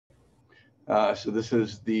So this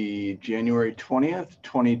is the January 20th,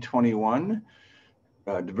 2021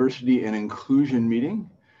 Diversity and Inclusion meeting.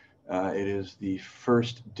 It is the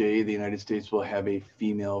first day the United States will have a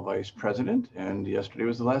female vice president, and yesterday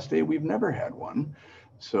was the last day we've never had one.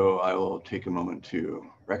 So I will take a moment to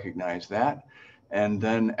recognize that and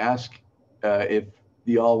then ask if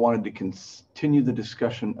you all wanted to continue the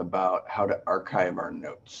discussion about how to archive our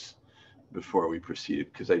notes before we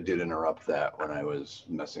proceeded, because I did interrupt that when I was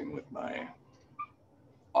messing with my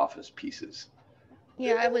office pieces.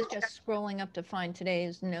 Yeah, I was just scrolling up to find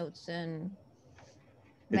today's notes, and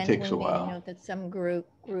it takes a while. Note that some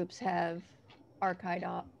groups have archived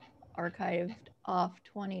off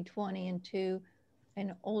 2020 into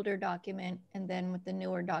an older document, and then with the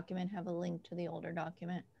newer document have a link to the older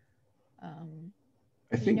document.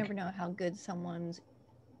 You never know how good someone's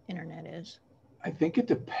internet is. I think it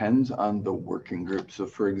depends on the working group. So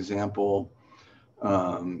for example,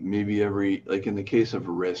 maybe like in the case of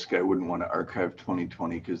risk, I wouldn't want to archive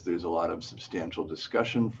 2020 because there's a lot of substantial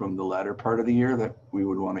discussion from the latter part of the year that we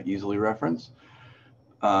would want to easily reference.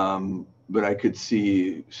 But I could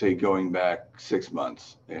see, say, going back 6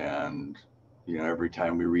 months and, every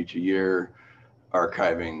time we reach a year,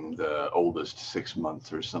 archiving the oldest 6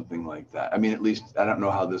 months or something like that. I mean, at least I don't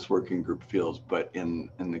know how this working group feels, but in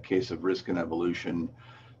the case of risk and evolution,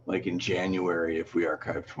 like in January, if we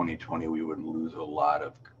archive 2020, we would lose a lot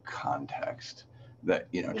of context that,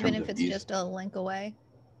 even if it's just a link away.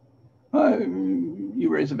 You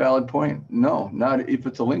raise a valid point. No, not if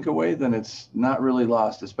it's a link away, then it's not really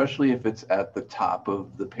lost, especially if it's at the top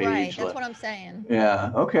of the page. Right, that's what I'm saying.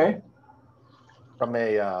 Yeah, okay. From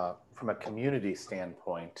a community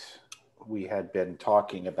standpoint, we had been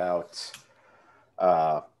talking about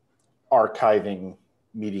archiving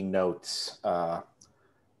meeting notes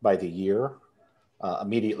by the year,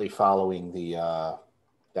 immediately following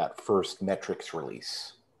that first metrics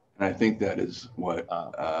release. And I think that is what,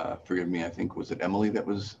 forgive me, I think, was it Emily that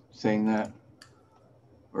was saying that?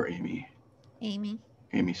 Or Amy? Amy,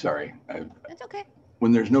 sorry. That's okay.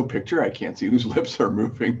 When there's no picture, I can't see whose lips are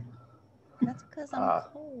moving. That's because I'm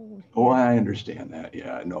cold. Oh, I understand that.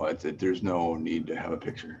 Yeah, no, there's no need to have a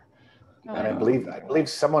picture. And I believe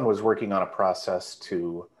someone was working on a process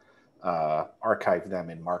to archive them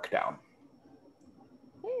in Markdown.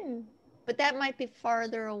 But that might be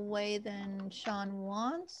farther away than Sean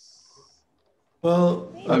wants.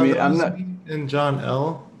 Well, I mean, I'm not. And John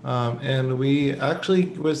L. And we actually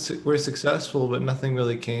were successful, but nothing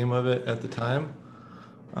really came of it at the time.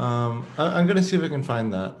 I'm going to see if I can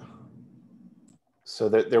find that. So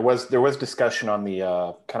there was discussion on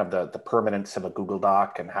the kind of the permanence of a Google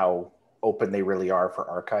Doc and how open they really are for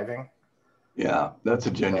archiving. Yeah, that's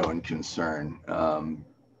a genuine concern.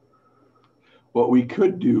 What we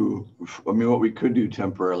could do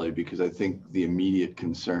temporarily, because I think the immediate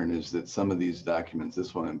concern is that some of these documents,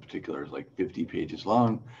 this one in particular, is like 50 pages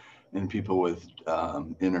long, and people with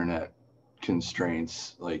internet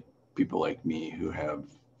constraints, like people like me who have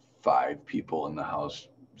 5 people in the house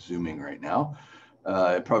Zooming right now,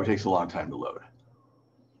 it probably takes a long time to load.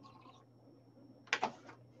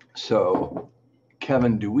 So,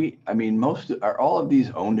 Kevin, are all of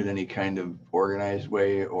these owned in any kind of organized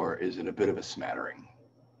way, or is it a bit of a smattering?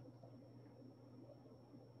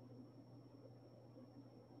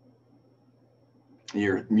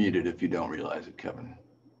 You're muted if you don't realize it, Kevin.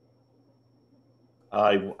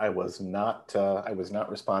 I was not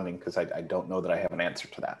responding because I don't know that I have an answer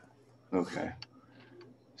to that. Okay.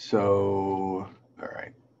 So, all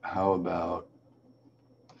right. How about,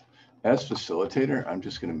 as facilitator, I'm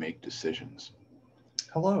just going to make decisions.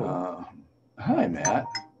 Hello. Hi, Matt.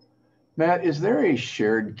 Matt, is there a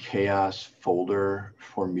shared CHAOSS folder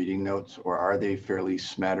for meeting notes, or are they fairly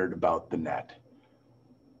smattered about the net?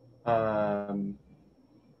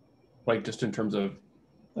 Like just in terms of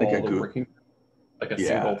like all the working, like a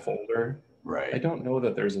single folder? Right. I don't know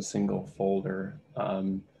that there's a single folder. I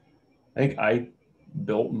think I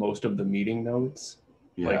built most of the meeting notes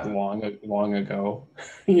like long ago.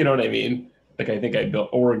 You know what I mean? Like I think I built,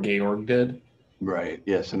 or Georg did. Right.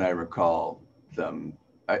 Yes, and I recall them.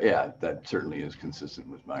 Yeah, that certainly is consistent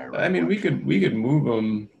with my. I mean, we could move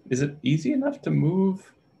them. Is it easy enough to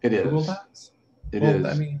move? It is. Google Docs? It is.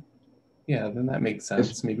 I mean, yeah, then that makes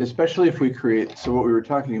sense. Maybe, especially if we create. So what we were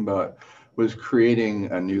talking about was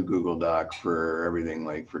creating a new Google Doc for everything,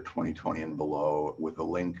 like for 2020 and below, with a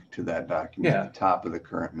link to that document at the top of the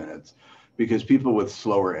current minutes, because people with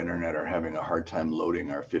slower internet are having a hard time loading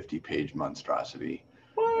our 50-page monstrosity.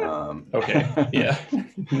 Okay. Yeah.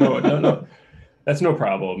 No. That's no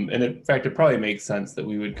problem. And in fact, it probably makes sense that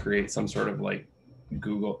we would create some sort of like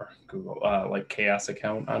Google like CHAOSS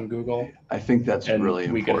account on Google, I think that's and really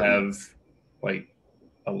we could important. have like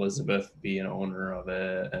Elizabeth be an owner of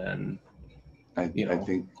it, and I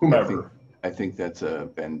think whomever. I think that's a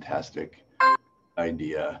fantastic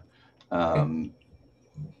idea.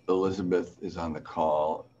 Elizabeth is on the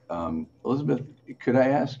call. Elizabeth, could I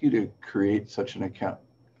ask you to create such an account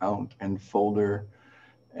and folder,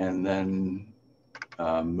 and then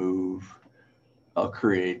move? I'll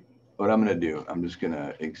create. What I'm going to do, I'm just going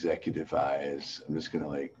to executivize.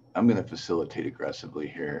 I'm going to facilitate aggressively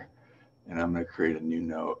here, and I'm going to create a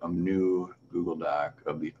new Google Doc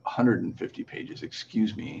of the 150 pages.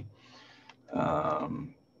 Excuse me.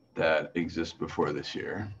 That exists before this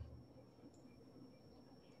year.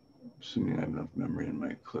 Assuming I have enough memory in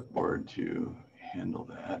my clipboard to handle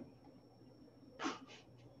that.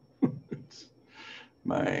 It's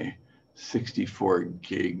my 64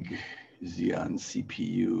 gig Xeon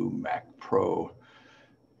CPU Mac Pro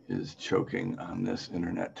is choking on this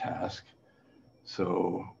internet task.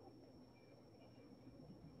 So,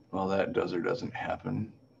 well, that does or doesn't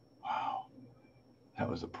happen. Wow, that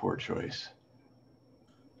was a poor choice.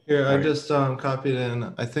 Here, I just copied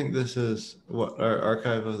in. I think this is what our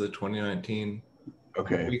archive of the 2019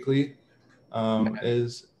 weekly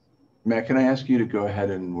is. Matt, can I ask you to go ahead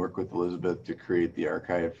and work with Elizabeth to create the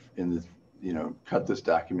archive in the, cut this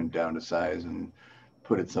document down to size and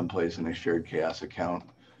put it someplace in a shared CHAOSS account?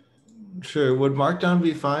 Sure. Would Markdown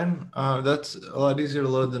be fine? That's a lot easier to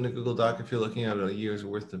load than a Google Doc if you're looking at a year's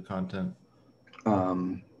worth of content.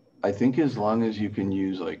 I think as long as you can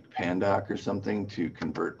use like Pandoc or something to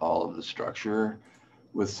convert all of the structure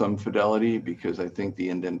with some fidelity, because I think the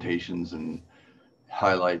indentations and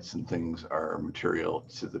highlights and things are material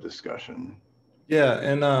to the discussion. Yeah,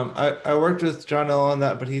 and I worked with John L on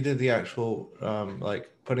that, but he did the actual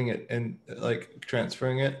like putting it in, like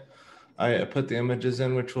transferring it. I put the images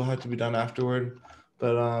in, which will have to be done afterward.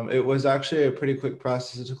 But it was actually a pretty quick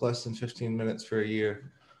process. It took less than 15 minutes for a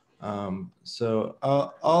year. So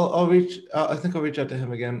I'll reach. I think I'll reach out to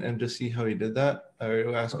him again and just see how he did that,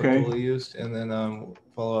 or ask what tool he used, and then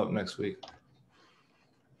follow up next week.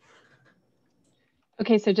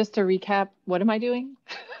 Okay, so just to recap, what am I doing?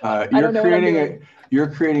 You're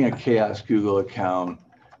creating a CHAOSS Google account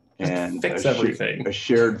and a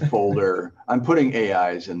shared folder. I'm putting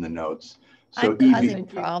AIs in the notes. So I'm causing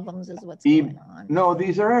problems is what's going on. No,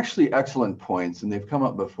 these are actually excellent points, and they've come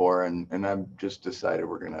up before, and I've just decided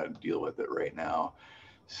we're going to deal with it right now.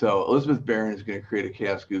 So Elizabeth Barron is going to create a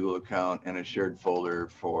CHAOSS Google account and a shared folder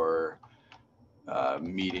for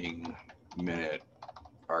meeting minute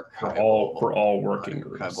archival for all working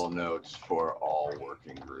groups. Archival notes for all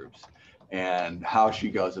working groups. And how she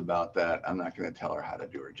goes about that, I'm not going to tell her how to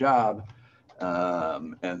do her job.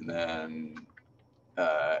 And then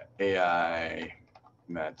AI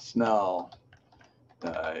Matt Snell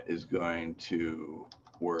is going to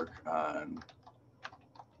work on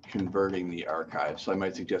converting the archive. So I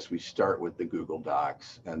might suggest we start with the Google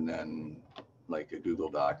Docs and then like a Google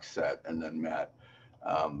Doc set, and then Matt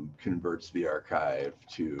converts the archive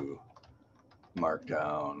to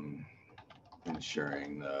Markdown,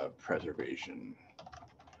 ensuring the preservation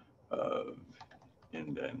of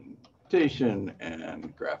indentation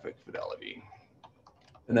and graphic fidelity.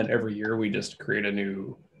 And then every year we just create a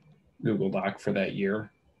new Google Doc for that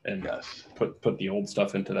year and put the old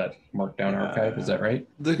stuff into that Markdown archive. Is that right?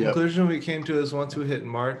 The conclusion we came to is once we hit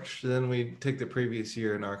March, then we take the previous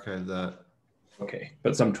year and archive that. Okay,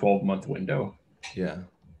 but some 12-month window. Yeah.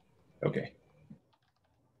 Okay.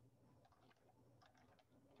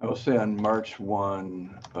 I will say on March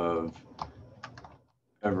 1 of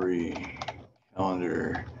every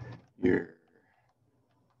calendar year,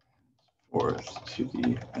 forth to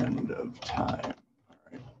the end of time. All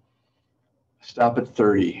right. Stop at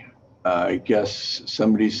 30. I guess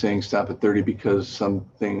somebody's saying stop at 30 because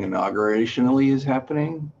something inaugurationally is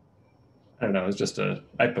happening. I don't know. It's just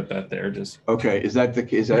I put that there just. Okay. Is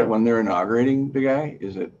that when they're inaugurating the guy?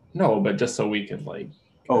 Is it? No, but just so we could like.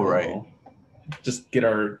 Oh, right. Just get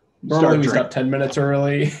our. Normally we stop 10 minutes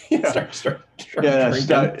early. Yeah. Start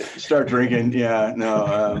drinking. Yeah.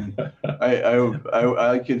 No.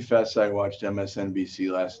 I confess I watched MSNBC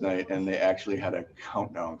last night and they actually had a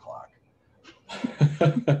countdown clock.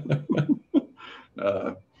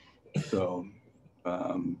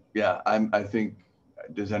 I think.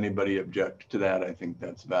 Does anybody object to that? I think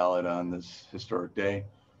that's valid on this historic day.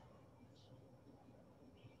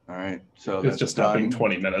 All right, so it's just stopping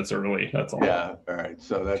 20 minutes early. That's all. Yeah. All right.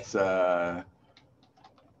 So that's. Just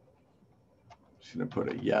gonna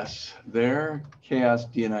put a yes there. CHAOSS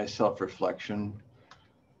DNI self-reflection.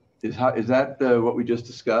 Is that what we just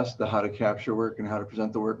discussed, the how to capture work and how to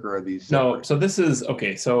present the work, or are these separate? No, so this is,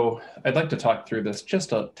 okay, so I'd like to talk through this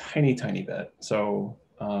just a tiny bit. So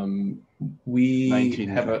we 19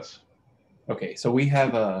 have minutes. Okay, so we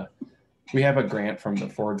have a grant from the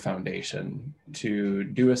Ford Foundation to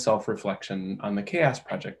do a self-reflection on the CHAOSS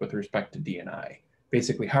project with respect to D&I.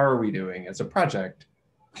 Basically, how are we doing as a project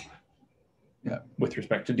with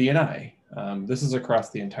respect to D&I? This is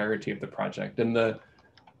across the entirety of the project. And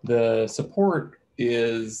the support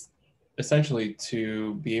is essentially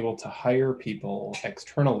to be able to hire people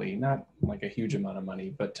externally, not like a huge amount of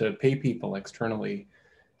money, but to pay people externally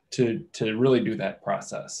to really do that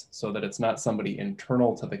process so that it's not somebody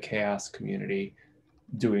internal to the CHAOSS community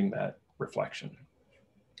doing that reflection.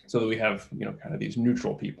 So that we have, you know, kind of these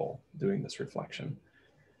neutral people doing this reflection.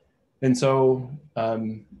 And so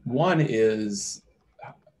one is,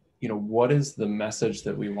 you know, what is the message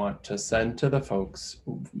that we want to send to the folks?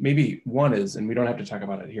 Maybe one is, and we don't have to talk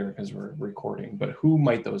about it here because we're recording, but who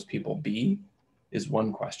might those people be is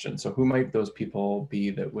one question. So who might those people be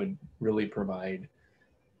that would really provide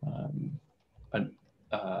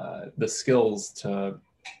the skills to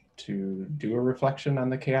do a reflection on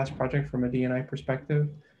the CHAOSS project from a D&I perspective?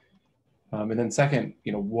 And then second,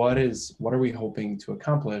 you know, what are we hoping to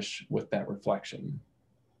accomplish with that reflection?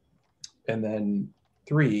 And then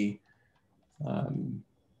three,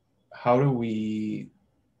 how do we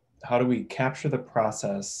capture the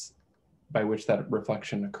process by which that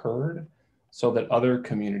reflection occurred so that other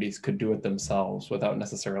communities could do it themselves without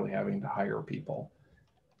necessarily having to hire people?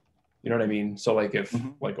 You know what I mean? So like if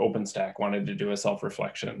like OpenStack wanted to do a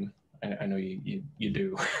self-reflection, I know you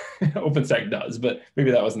do, OpenStack does, but maybe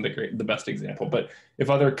that wasn't the best example. But if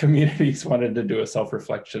other communities wanted to do a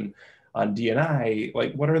self-reflection on D&I,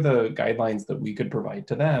 like what are the guidelines that we could provide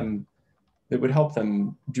to them that would help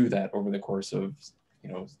them do that over the course of, you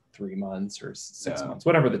know, 3 months or 6 months,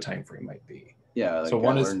 whatever the time frame might be. Yeah, like so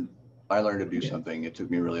I learned to do something. It took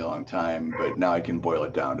me a really long time, but now I can boil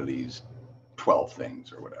it down to these 12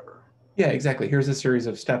 things or whatever. Yeah, exactly. Here's a series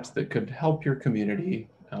of steps that could help your community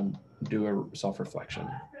do a self-reflection.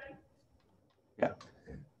 Yeah.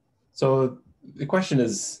 So the question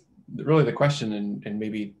is really the question, and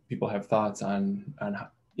maybe people have thoughts on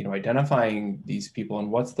you know, identifying these people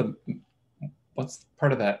and what's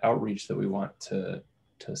part of that outreach that we want to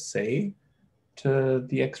say to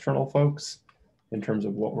the external folks in terms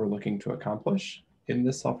of what we're looking to accomplish in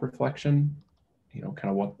this self-reflection. You know,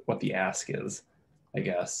 kind of what the ask is, I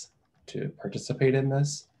guess, to participate in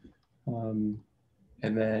this.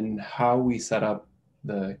 And then how we set up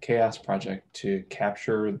the CHAOSS project to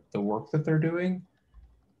capture the work that they're doing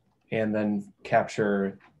and then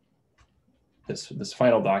capture this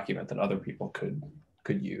final document that other people could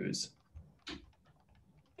use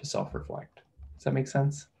to self-reflect. Does that make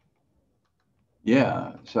sense?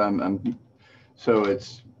 Yeah, so so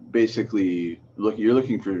it's basically you're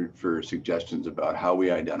looking for suggestions about how we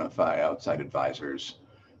identify outside advisors,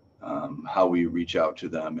 how we reach out to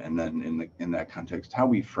them, and then in that context, how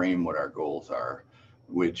we frame what our goals are,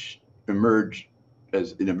 which emerge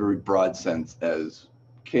as in a very broad sense as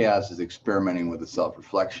CHAOSS is experimenting with a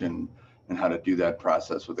self-reflection and how to do that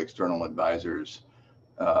process with external advisors.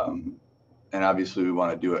 And obviously we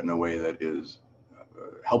want to do it in a way that is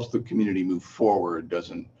helps the community move forward,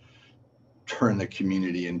 doesn't turn the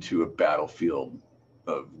community into a battlefield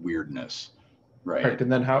of weirdness, right? Correct.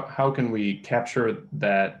 And then how can we capture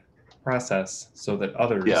that process so that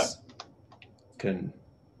others can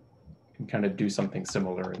kind of do something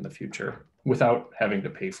similar in the future without having to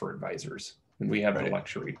pay for advisors? And we have the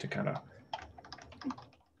luxury to kind of.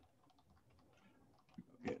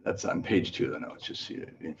 Okay, that's on page 2 of the notes, just see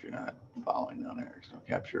it if you're not following down there. So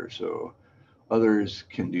capture, so others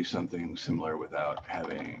can do something similar without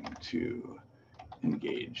having to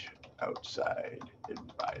engage outside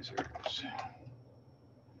advisors.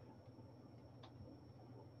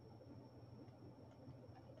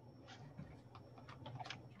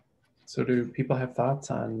 So do people have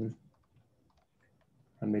thoughts on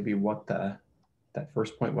maybe what that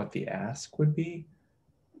first point, what the ask would be?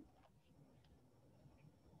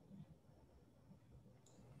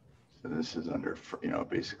 So this is under, you know,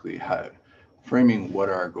 basically framing what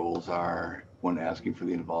our goals are when asking for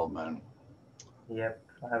the involvement. Yep,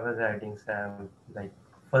 I was adding some, like,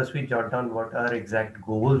 first we jot down what our exact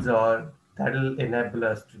goals are. That'll enable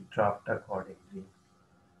us to draft accordingly.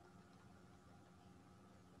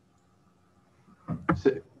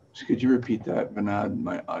 So could you repeat that, Vinod?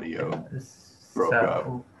 My audio broke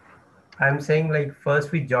up. I'm saying, like,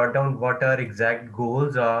 first we jot down what our exact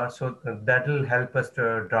goals are, so that'll help us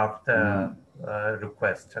to draft the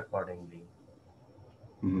request accordingly.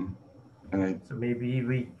 Mhm. And So maybe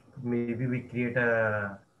we create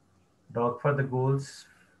a doc for the goals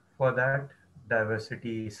for that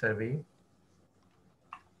diversity survey.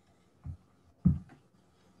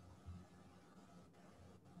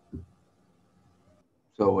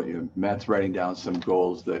 so Matt's writing down some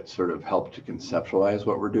goals that sort of help to conceptualize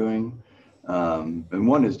what we're doing. And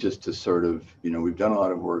one is just to sort of, we've done a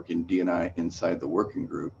lot of work in D&I inside the working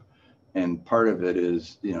group. And part of it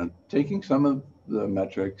is, taking some of the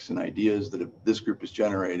metrics and ideas that this group has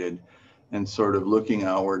generated and sort of looking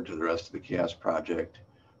outward to the rest of the CHAOSS project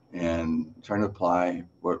and trying to apply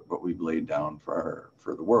what we've laid down for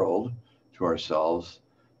the world to ourselves.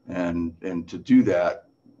 And to do that,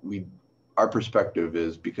 our perspective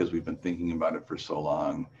is, because we've been thinking about it for so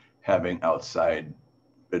long, having outside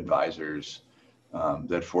advisors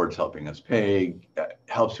that Ford's helping us pay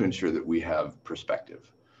helps to ensure that we have perspective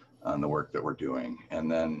on the work that we're doing. And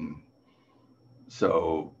then,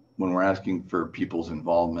 so when we're asking for people's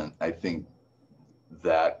involvement, I think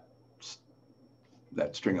that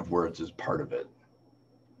string of words is part of it.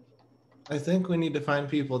 I think we need to find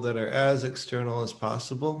people that are as external as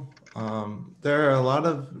possible. There are a lot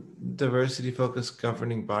of diversity-focused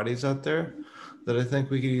governing bodies out there that I think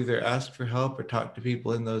we could either ask for help or talk to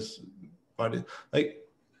people in those bodies. Like,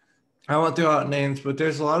 I won't throw out names, but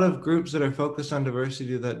there's a lot of groups that are focused on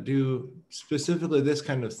diversity that do specifically this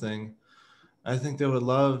kind of thing. I think they would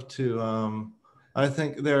love to, I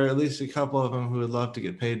think there are at least a couple of them who would love to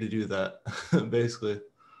get paid to do that, basically.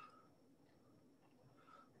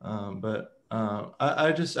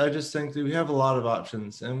 I just think that we have a lot of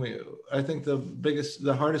options, and I think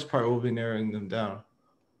the hardest part will be narrowing them down.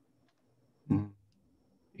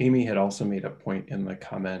 Amy had also made a point in the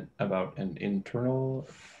comment about an internal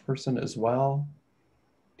person as well.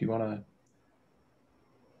 Do you want to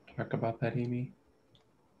talk about that, Amy?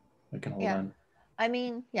 I can hold on. I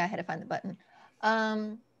mean, I had to find the button.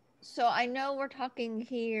 So I know we're talking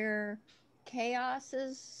here, CHAOSS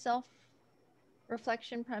is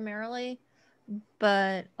self-reflection primarily,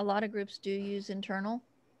 but a lot of groups do use internal.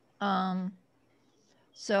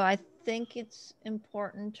 So I think it's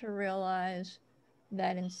important to realize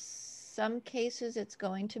that in some cases it's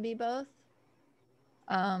going to be both.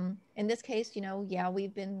 In this case,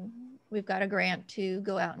 we've got a grant to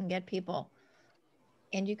go out and get people,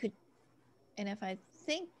 and if I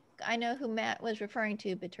think I know who Matt was referring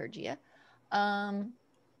to, Bitergia,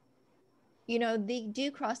 they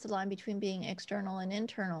do cross the line between being external and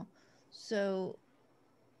internal. So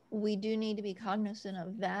we do need to be cognizant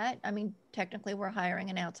of that. I mean, technically we're hiring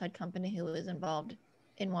an outside company who is involved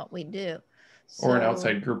in what we do. Or an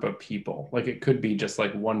outside group of people. Like, it could be just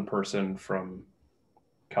like one person from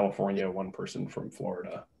California, one person from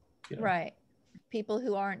Florida. Right. People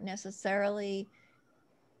who aren't necessarily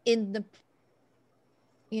in the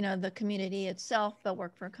the community itself, but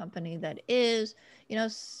work for a company that is,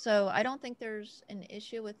 so I don't think there's an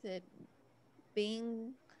issue with it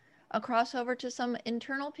being a crossover to some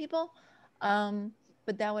internal people,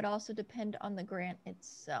 but that would also depend on the grant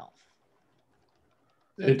itself.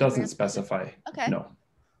 So it doesn't specify. Okay. No,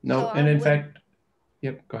 So and in fact,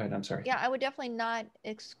 yep, go ahead, I'm sorry. Yeah, I would definitely not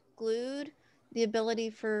exclude the ability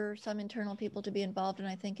for some internal people to be involved, and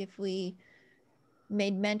I think if we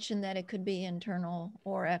made mention that it could be internal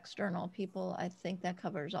or external people, I think that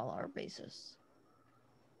covers all our bases.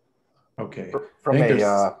 Okay. From go ahead.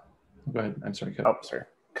 I'm sorry. Oh, sorry.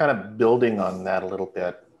 Kind of building on that a little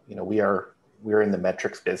bit. We're in the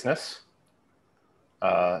metrics business,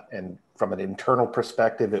 and from an internal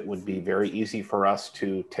perspective, it would be very easy for us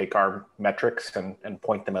to take our metrics and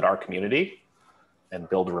point them at our community and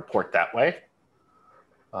build a report that way.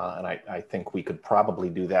 And I think we could probably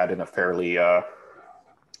do that in a fairly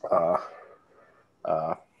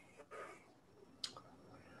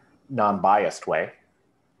non-biased way,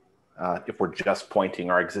 if we're just pointing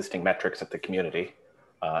our existing metrics at the community.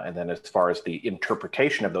 And then as far as the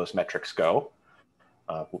interpretation of those metrics go,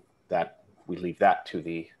 that we leave that to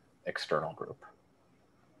the external group.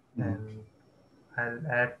 And I'll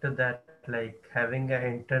add to that, like having an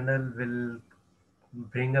internal will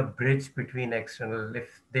bring a bridge between external.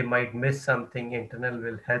 If they might miss something, internal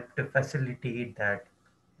will help to facilitate that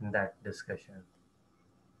in that discussion.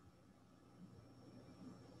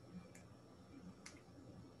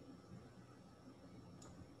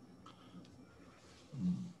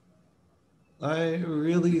 I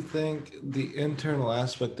really think the internal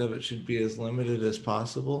aspect of it should be as limited as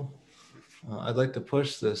possible. I'd like to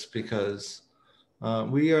push this because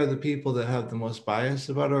we are the people that have the most bias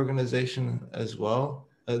about organization as well,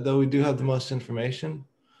 though we do have the most information.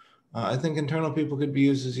 I think internal people could be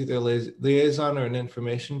used as either a liaison or an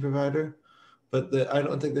information provider, but I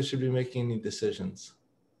don't think they should be making any decisions.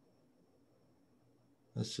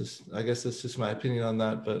 That's just, I guess that's just my opinion on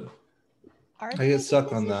that, but Are I they get making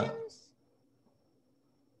stuck on that. decisions?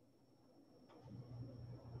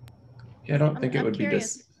 Yeah, I don't think it I'm would be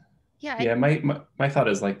curious. this. Yeah, Yeah, my thought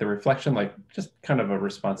is like the reflection, like just kind of a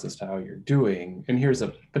response as to how you're doing, and here's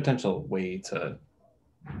a potential way to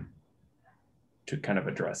kind of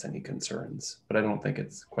address any concerns. But I don't think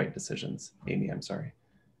it's quite decisions. Amy, I'm sorry.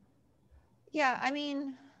 yeah, I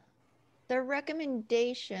mean, the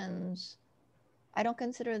recommendations, I don't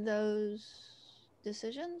consider those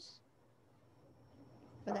decisions,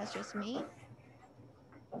 but that's just me.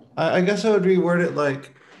 I guess I would reword it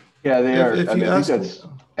like, Yeah, they are. if I you mean, I think ask,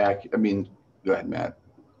 that's I mean, go ahead, Matt.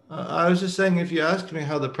 I was just saying, if you ask me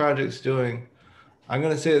how the project's doing, I'm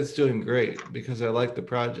going to say it's doing great because I like the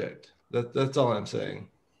project. That's all I'm saying.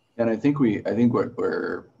 And I think what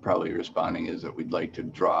we're probably responding is that we'd like to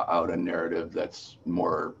draw out a narrative that's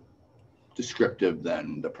more descriptive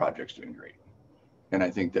than the project's doing great. And I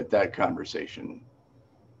think that conversation,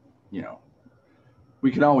 you know,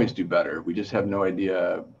 we can always do better. We just have no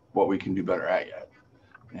idea what we can do better at yet.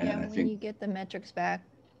 And Yeah, I when think you get the metrics back,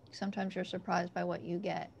 sometimes you're surprised by what you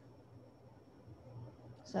get.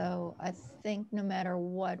 So I think no matter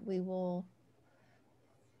what, we will,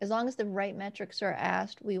 as long as the right metrics are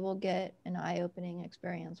asked, we will get an eye-opening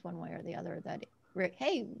experience one way or the other that,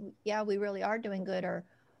 hey, yeah, we really are doing good, or,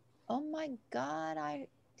 oh my God, I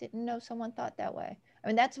didn't know someone thought that way. I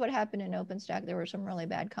mean, that's what happened in OpenStack. There were some really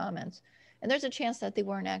bad comments. And there's a chance that they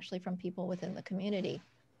weren't actually from people within the community.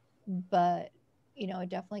 But, you know, it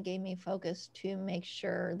definitely gave me focus to make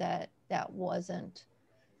sure that that wasn't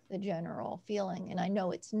the general feeling. And I know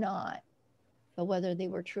it's not, but whether they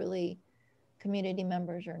were truly community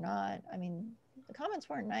members or not, I mean, the comments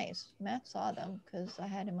weren't nice. Matt saw them because I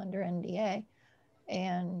had him under NDA.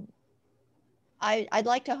 And I'd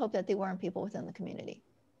like to hope that they weren't people within the community.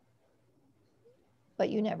 But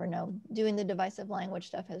you never know. Doing the divisive language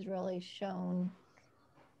stuff has really shown,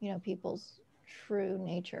 you know, people's true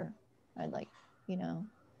nature. I'd like, you know,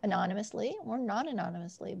 anonymously or not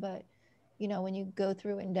anonymously, but, you know, when you go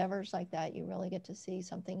through endeavors like that, you really get to see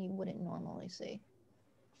something you wouldn't normally see.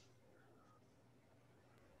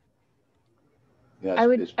 yeah, I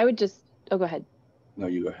would just, oh, go ahead. No,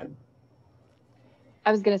 you go ahead.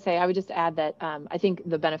 I was going to say, I would just add that I think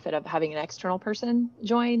the benefit of having an external person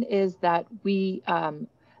join is that we,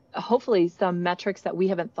 hopefully some metrics that we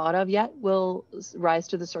haven't thought of yet will rise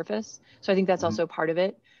to the surface. So I think that's also part of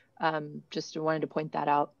it. Just wanted to point that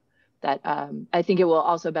out, that I think it will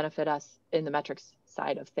also benefit us in the metrics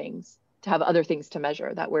side of things to have other things to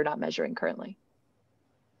measure that we're not measuring currently.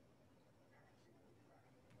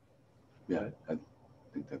 Yeah, I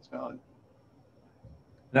think that's valid.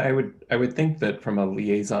 And I would think that from a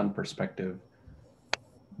liaison perspective,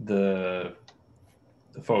 the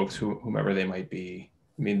folks, whomever they might be,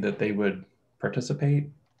 I mean, that they would participate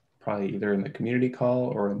probably either in the community call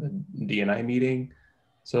or in the D&I meeting.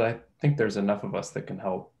 So I think there's enough of us that can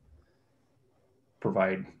help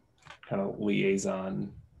provide kind of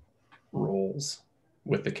liaison roles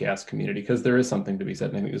with the CHAOSS community, because there is something to be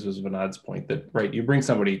said. And I think this was Vinod's point that, right, you bring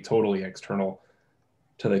somebody totally external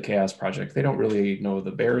to the CHAOSS project. They don't really know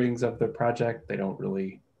the bearings of the project. They don't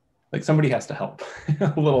really, like, somebody has to help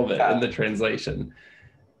a little bit in the translation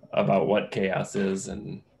about what CHAOSS is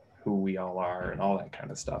and who we all are and all that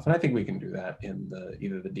kind of stuff. And I think we can do that in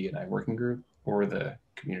either the D&I working group or the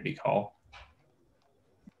community call.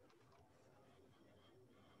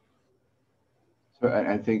 So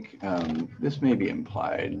I think this may be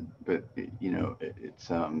implied, but you know,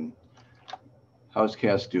 it's how's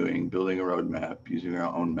CHAOSS doing, building a roadmap, using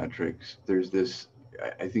our own metrics. There's this,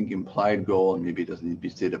 I think, implied goal, and maybe it doesn't need to be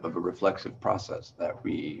stated, of a reflexive process that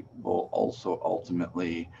we will also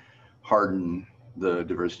ultimately harden the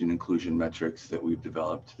diversity and inclusion metrics that we've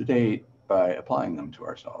developed to date by applying them to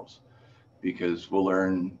ourselves. Because we'll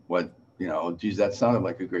learn what, you know, geez, that sounded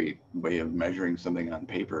like a great way of measuring something on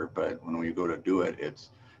paper, but when we go to do it,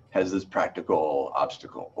 has this practical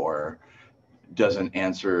obstacle, or doesn't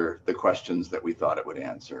answer the questions that we thought it would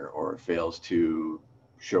answer, or fails to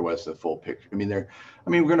show us a full picture. I mean,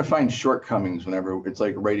 we're going to find shortcomings whenever. It's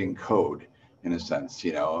like writing code in a sense.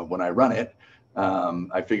 You know, when I run it,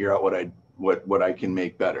 I figure out what I can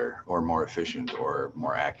make better or more efficient or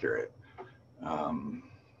more accurate.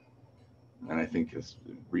 And I think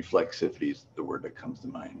reflexivity is the word that comes to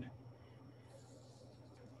mind.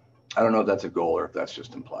 I don't know if that's a goal or if that's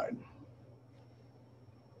just implied.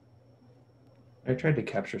 I tried to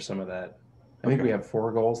capture some of that. I think we have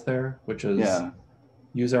 4 goals there, which is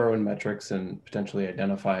use our own metrics and potentially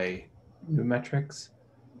identify new metrics.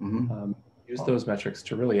 use those metrics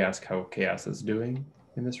to really ask how CHAOSS is doing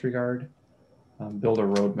in this regard. Build a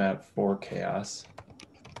roadmap for CHAOSS.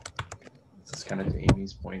 This is kind of to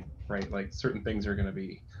Amy's point, right? Like certain things are going to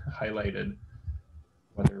be highlighted,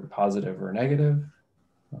 whether positive or negative,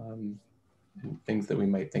 and things that we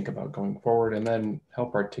might think about going forward, and then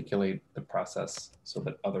help articulate the process so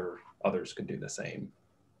that others can do the same.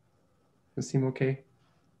 Does it seem okay?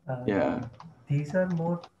 Yeah. These are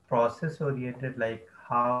more process oriented, like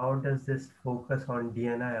how does this focus on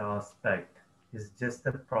DNI aspect? Is just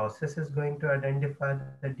the process is going to identify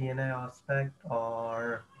the DNI aspect,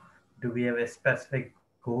 or do we have a specific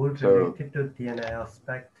goal related to DNI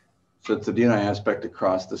aspect? So it's the DNI aspect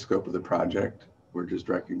across the scope of the project. We're just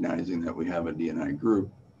recognizing that we have a DNI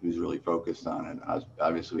group who's really focused on it.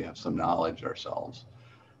 Obviously, we have some knowledge ourselves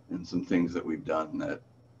and some things that we've done that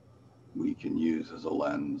we can use as a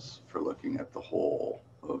lens for looking at the whole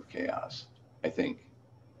of CHAOSS, I think.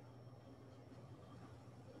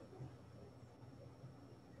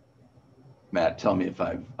 Matt, tell me if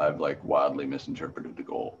I've like wildly misinterpreted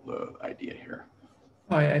the idea here.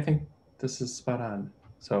 Oh, I think this is spot on.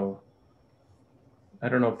 So I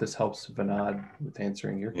don't know if this helps Vinod with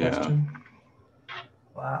answering your question.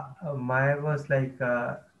 Mine was like,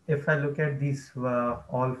 if I look at these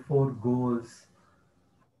all 4 goals,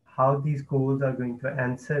 how these goals are going to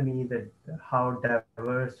answer me that how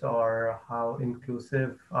diverse or how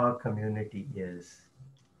inclusive our community is.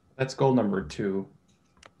 That's goal number 2.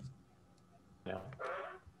 Yeah.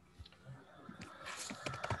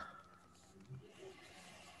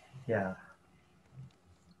 Yeah.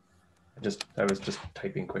 I was just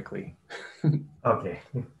typing quickly. Okay.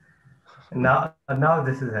 Now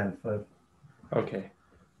this is helpful. Okay.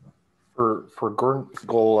 For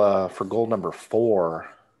goal number 4,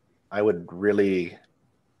 I would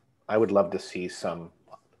love to see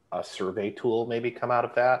a survey tool maybe come out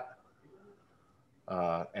of that,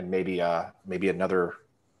 and maybe another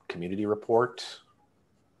community report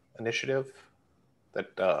initiative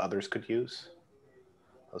that others could use.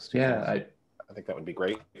 Those 2 Yeah, things. I think that would be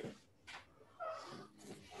great.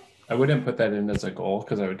 I wouldn't put that in as a goal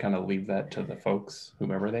because I would kind of leave that to the folks,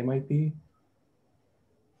 whomever they might be.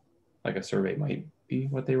 Like a survey might be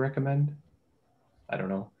what they recommend. I don't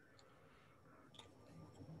know.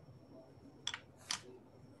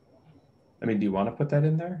 I mean, do you want to put that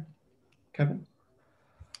in there, Kevin?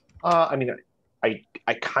 I mean, I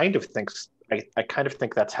kind of think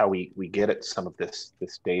that's how we get at some of this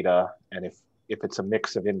data, and if it's a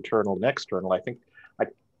mix of internal and external, I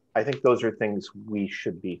think those are things we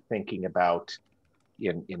should be thinking about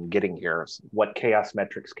in getting here. What CHAOSS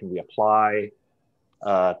metrics can we apply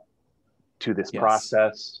to this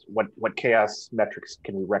process? What CHAOSS metrics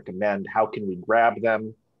can we recommend? How can we grab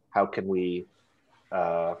them? How can we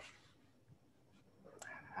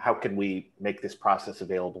make this process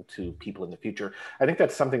available to people in the future? I think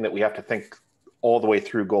that's something that we have to think all the way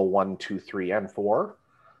through goal 1, 2, 3, and 4.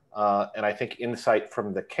 And I think insight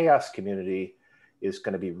from the CHAOSS community is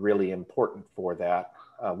going to be really important for that.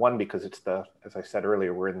 One, because as I said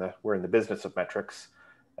earlier, we're in the business of metrics,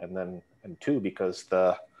 and 2, because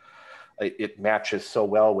it matches so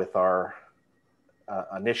well with our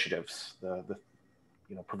initiatives, the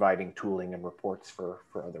providing tooling and reports for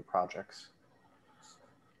other projects.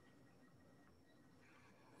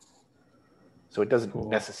 So it doesn't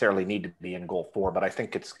necessarily need to be in goal 4, but I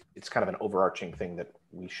think it's kind of an overarching thing that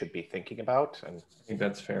we should be thinking about. And I think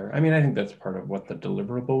that's fair. I mean, I think that's part of what the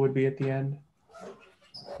deliverable would be at the end.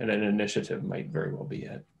 And an initiative might very well be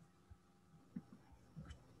it.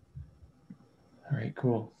 All right,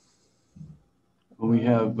 cool. We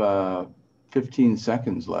have 15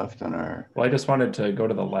 seconds left on our... Well, I just wanted to go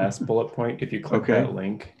to the last bullet point. If you click that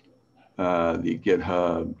link. The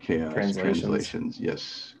GitHub CHAOSS translations.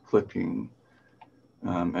 Yes, clicking.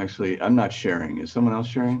 Actually, I'm not sharing. Is someone else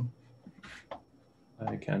sharing?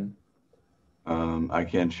 I can. I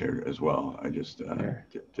can share as well. I just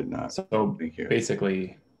did not. So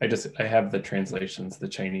basically, I have the translations, the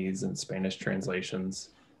Chinese and Spanish translations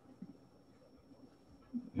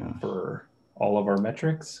for all of our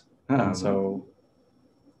metrics. And so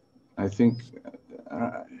I think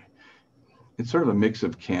it's sort of a mix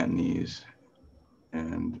of Cantonese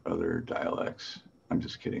and other dialects. I'm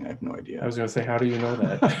just kidding. I have no idea. I was going to say, how do you know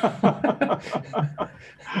that?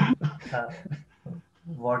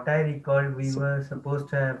 What I recall, we were supposed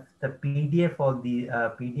to have the PDF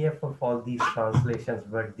of all these translations,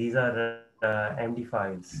 but these are MD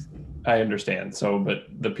files. I understand. So, but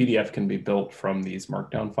the PDF can be built from these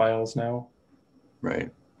markdown files now. Right.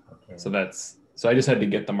 Okay. So I just had to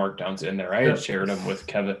get the markdowns in there. I had shared them with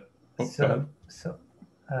Kevin.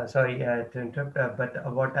 Sorry to interrupt,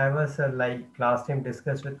 but what I was like last time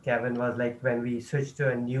discussed with Kevin was like when we switch to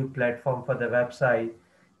a new platform for the website,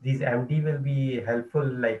 these MD will be helpful,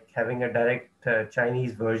 like having a direct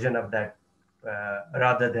Chinese version of that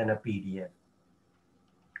rather than a PDF.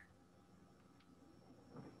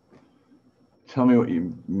 Tell me what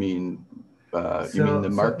you mean. You mean the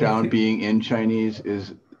markdown being in Chinese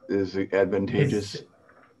is advantageous?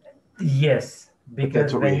 Yes, But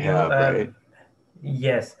that's because what we when you have, right?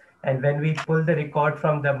 yes, and when we pull the record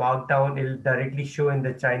from the markdown, it'll directly show in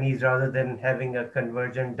the Chinese rather than having a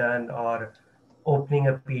conversion done or opening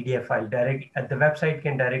a PDF file. Direct at the website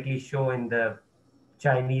can directly show in the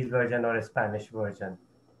Chinese version or a Spanish version.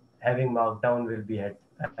 Having markdown will be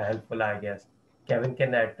helpful, I guess. Kevin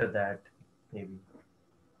can add to that, maybe.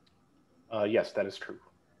 Yes, that is true.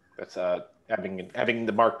 That's having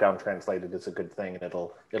the markdown translated is a good thing, and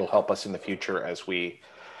it'll help us in the future as we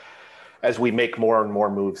make more and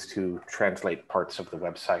more moves to translate parts of the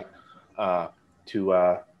website.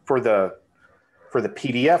 For the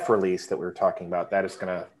PDF release that we were talking about,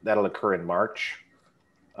 that'll occur in March,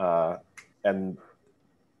 and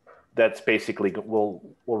that's basically we'll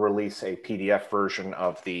release a PDF version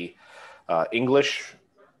of the English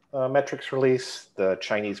metrics release, the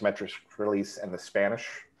Chinese metrics release, and the Spanish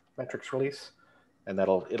metrics release, and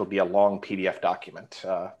it'll be a long PDF document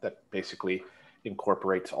that basically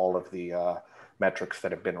incorporates all of the metrics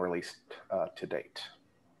that have been released to date.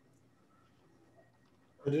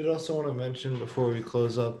 I did also want to mention before we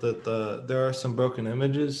close up that there are some broken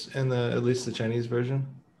images in at least the Chinese version.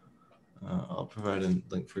 I'll provide a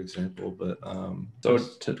link, for example, but so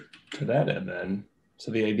to that end then,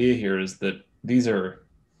 so the idea here is that these are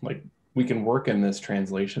like, we can work in this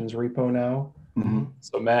translations repo now. Mm-hmm.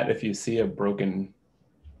 So Matt, if you see a broken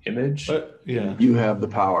image, yeah, you have the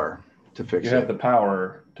power to fix it. You have the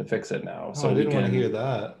power to fix it now. So I didn't want to hear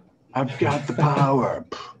that. I've got the power.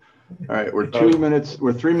 All right, we're 3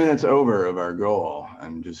 minutes over of our goal.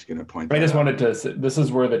 I'm just going to point that out. I just wanted to, this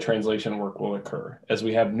is where the translation work will occur. As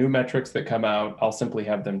we have new metrics that come out, I'll simply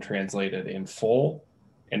have them translated in full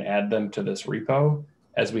and add them to this repo.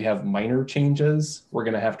 As we have minor changes, we're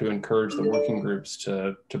going to have to encourage the working groups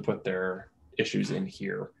to put their issues in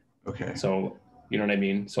here. Okay. So, you know what I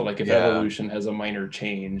mean? So like if Evolution has a minor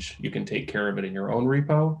change, you can take care of it in your own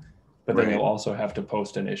repo, but then you'll also have to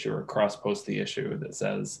post an issue or cross-post the issue that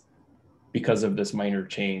says, because of this minor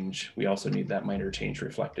change, we also need that minor change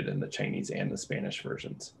reflected in the Chinese and the Spanish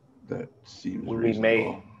versions. That seems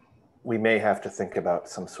reasonable. We may have to think about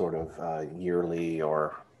some sort of yearly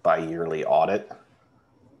or bi-yearly audit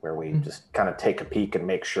where we just kind of take a peek and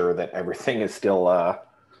make sure that everything is still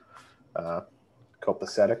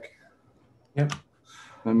copacetic. Yep.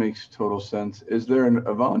 That makes total sense. Is there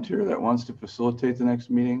a volunteer that wants to facilitate the next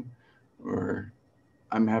meeting? Or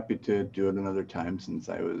I'm happy to do it another time since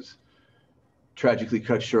I was tragically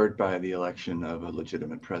cut short by the election of a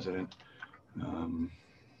legitimate president.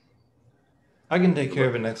 I can take care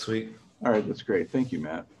of it next week. All right, that's great. Thank you,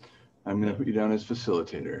 Matt. I'm going to put you down as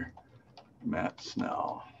facilitator, Matt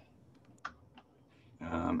Snell.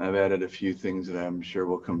 I've added a few things that I'm sure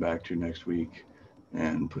we'll come back to next week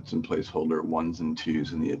and put some placeholder 1s and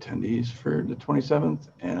 2s in the attendees for the 27th.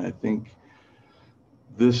 And I think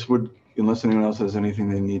this would, unless anyone else has anything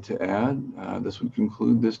they need to add, this would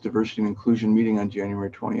conclude this diversity and inclusion meeting on January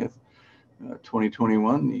 20th,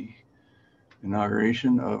 2021, the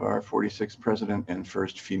inauguration of our 46th president and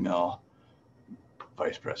first female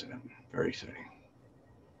vice president. Very exciting.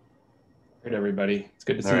 Great, everybody. It's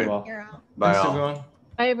good to see you all. Bye, Thanks, all. everyone.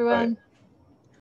 Bye, everyone. Bye.